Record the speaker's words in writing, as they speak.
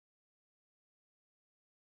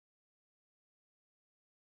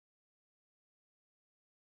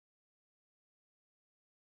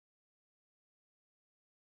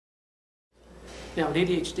Now, in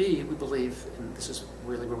ADHD, we believe, and this is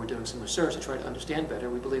really where we're doing some research to try to understand better,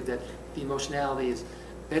 we believe that the emotionality is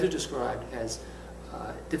better described as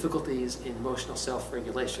difficulties in emotional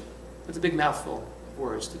self-regulation. It's a big mouthful of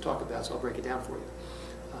words to talk about, so I'll break it down for you.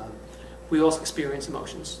 We also experience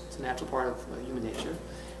emotions. It's a natural part of human nature.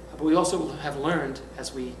 But we also have learned,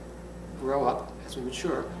 as we grow up, as we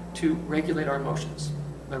mature, to regulate our emotions.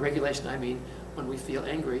 By regulation, I mean when we feel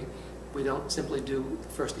angry, we don't simply do the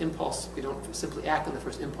first impulse. We don't simply act on the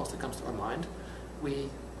first impulse that comes to our mind. We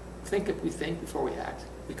think before we act.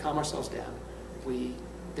 We calm ourselves down. We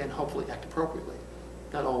then hopefully act appropriately.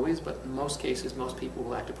 Not always, but in most cases, most people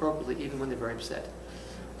will act appropriately even when they're very upset.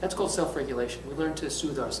 That's called self-regulation. We learn to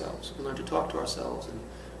soothe ourselves. We learn to talk to ourselves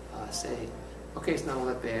and say, okay, it's not all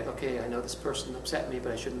that bad. Okay, I know this person upset me,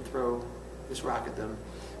 but I shouldn't throw this rock at them.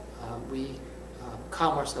 We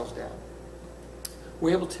calm ourselves down.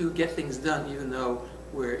 We're able to get things done even though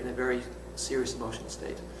we're in a very serious emotional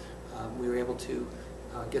state. We're able to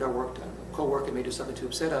get our work done. A co-worker may do something to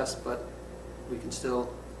upset us, but we can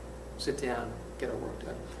still sit down, get our work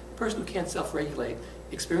done. A person who can't self-regulate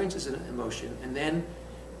experiences an emotion and then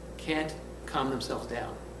can't calm themselves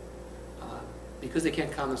down. Because they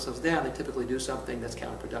can't calm themselves down, they typically do something that's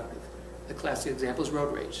counterproductive. The classic example is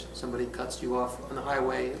road rage. Somebody cuts you off on the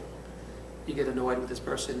highway, you get annoyed with this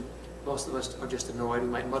person. Most of us are just annoyed. We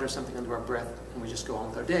might mutter something under our breath and we just go on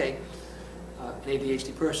with our day. An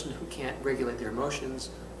ADHD person who can't regulate their emotions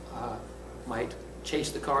might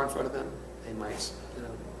chase the car in front of them. They might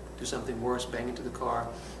do something worse, bang into the car,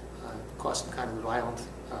 cause some kind of violent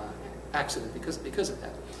accident because of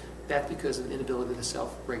that. That's because of an inability to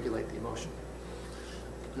self-regulate the emotion.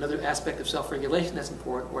 Another aspect of self-regulation that's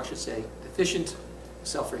important, or I should say deficient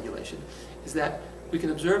self-regulation, is that we can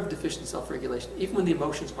observe deficient self-regulation even when the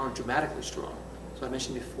emotions aren't dramatically strong. So I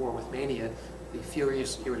mentioned before with mania, the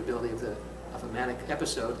furious irritability of a manic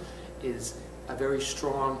episode is a very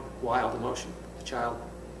strong, wild emotion. A child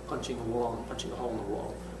punching a wall and punching a hole in the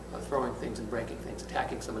wall, throwing things and breaking things,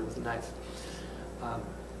 attacking somebody with a knife.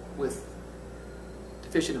 With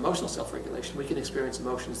deficient emotional self-regulation, we can experience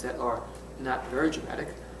emotions that are not very dramatic.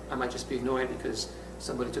 I might just be annoyed because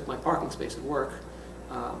somebody took my parking space at work.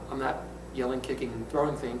 I'm not yelling, kicking, and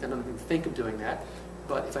throwing things. I don't even think of doing that.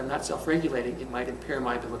 But if I'm not self-regulating, it might impair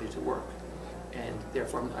my ability to work. And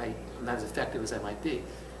therefore, I'm not as effective as I might be.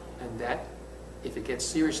 And that, if it gets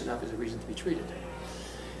serious enough, is a reason to be treated.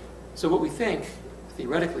 So what we think,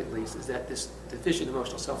 theoretically at least, is that this deficient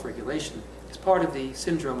emotional self-regulation is part of the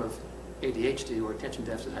syndrome of ADHD, or attention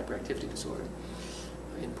deficit hyperactivity disorder.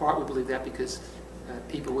 In part, we believe that because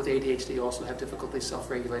people with ADHD also have difficulty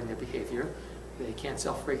self-regulating their behavior. They can't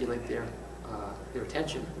self-regulate their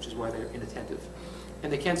attention, which is why they're inattentive.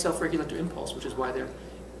 And they can't self-regulate their impulse, which is why they're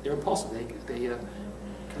impulsive. They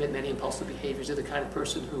commit many impulsive behaviors. They're the kind of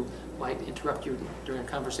person who might interrupt you during a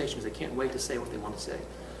conversation because they can't wait to say what they want to say.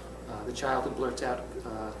 The child who blurts out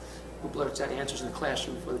answers in the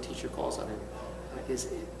classroom before the teacher calls on him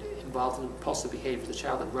is involved in impulsive behavior. The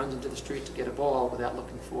child that runs into the street to get a ball without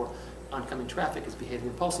looking for oncoming traffic is behaving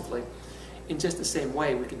impulsively. In just the same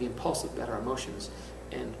way, we can be impulsive about our emotions.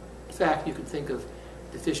 And in fact, you can think of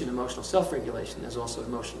deficient emotional self-regulation as also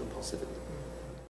emotional impulsivity.